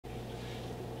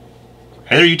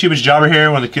Hey there YouTube, it's Jobber here. I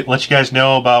want to let you guys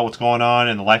know about what's going on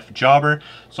in the life of Jobber.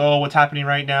 So what's happening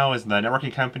right now is the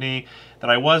networking company that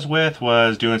I was with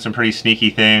was doing some pretty sneaky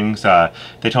things.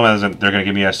 They told me they're going to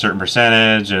give me a certain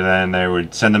percentage, and then they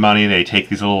would send the money. They take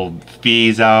these little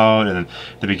fees out, and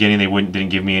at the beginning they didn't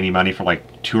give me any money for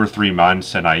like 2 or 3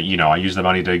 months, and I used the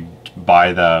money to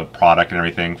buy the product and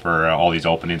everything for all these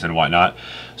openings and whatnot.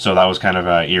 So that was kind of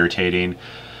irritating.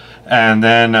 And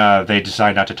then they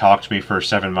decided not to talk to me for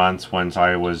 7 months once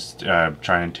I was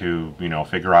trying to,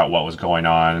 figure out what was going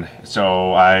on.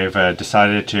 So I've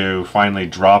decided to finally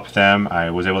drop them. I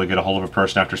was able to get a hold of a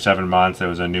person after 7 months. There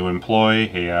was a new employee.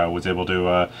 He was able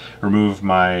to remove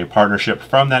my partnership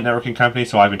from that networking company.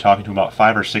 So I've been talking to about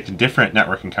 5 or 6 different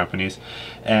networking companies,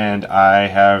 and I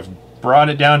have brought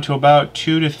it down to about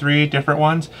 2 to 3 different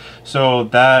ones. So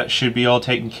that should be all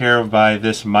taken care of by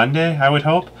this Monday, I would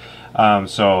hope.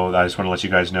 So I just want to let you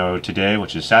guys know today,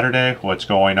 which is Saturday, what's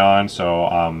going on. So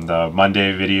the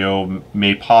Monday video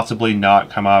may possibly not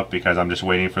come up because I'm just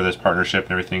waiting for this partnership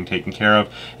and everything taken care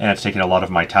of, and it's taking a lot of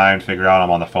my time to figure out.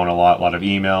 I'm on the phone a lot of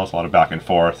emails, a lot of back and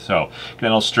forth. So get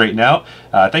it all straightened out.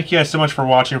 Thank you guys so much for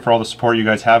watching, for all the support you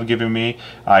guys have given me.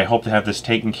 I hope to have this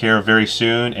taken care of very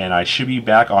soon, and I should be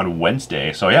back on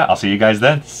Wednesday. So yeah, I'll see you guys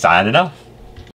then. Signing off.